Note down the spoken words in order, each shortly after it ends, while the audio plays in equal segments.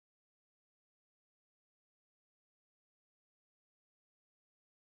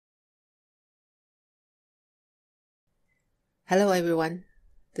Hello everyone,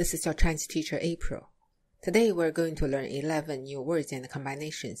 this is your Chinese teacher April. Today we're going to learn 11 new words and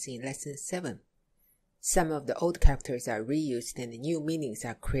combinations in lesson 7. Some of the old characters are reused and new meanings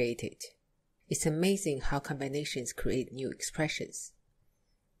are created. It's amazing how combinations create new expressions.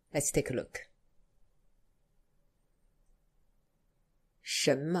 Let's take a look.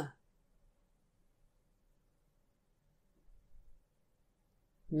 什么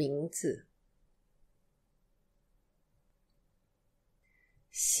名字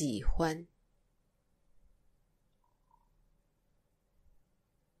喜欢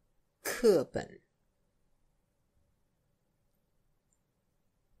课本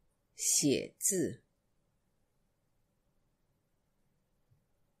写字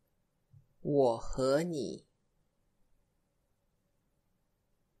我和你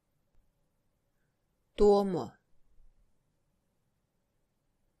多么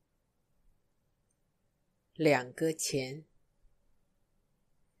 2个钱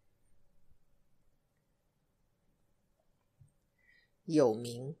有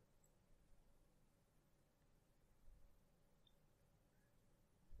名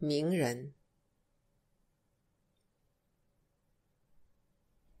名人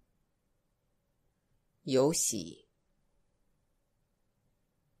有喜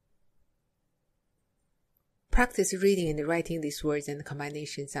Practice reading and writing these words and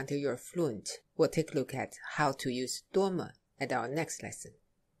combinations until you're fluent. We'll take a look at how to use 多么 at our next lesson.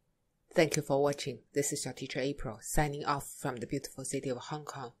 Thank you for watching. This is your teacher April, signing off from the beautiful city of Hong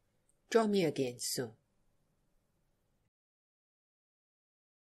Kong. Join me again soon.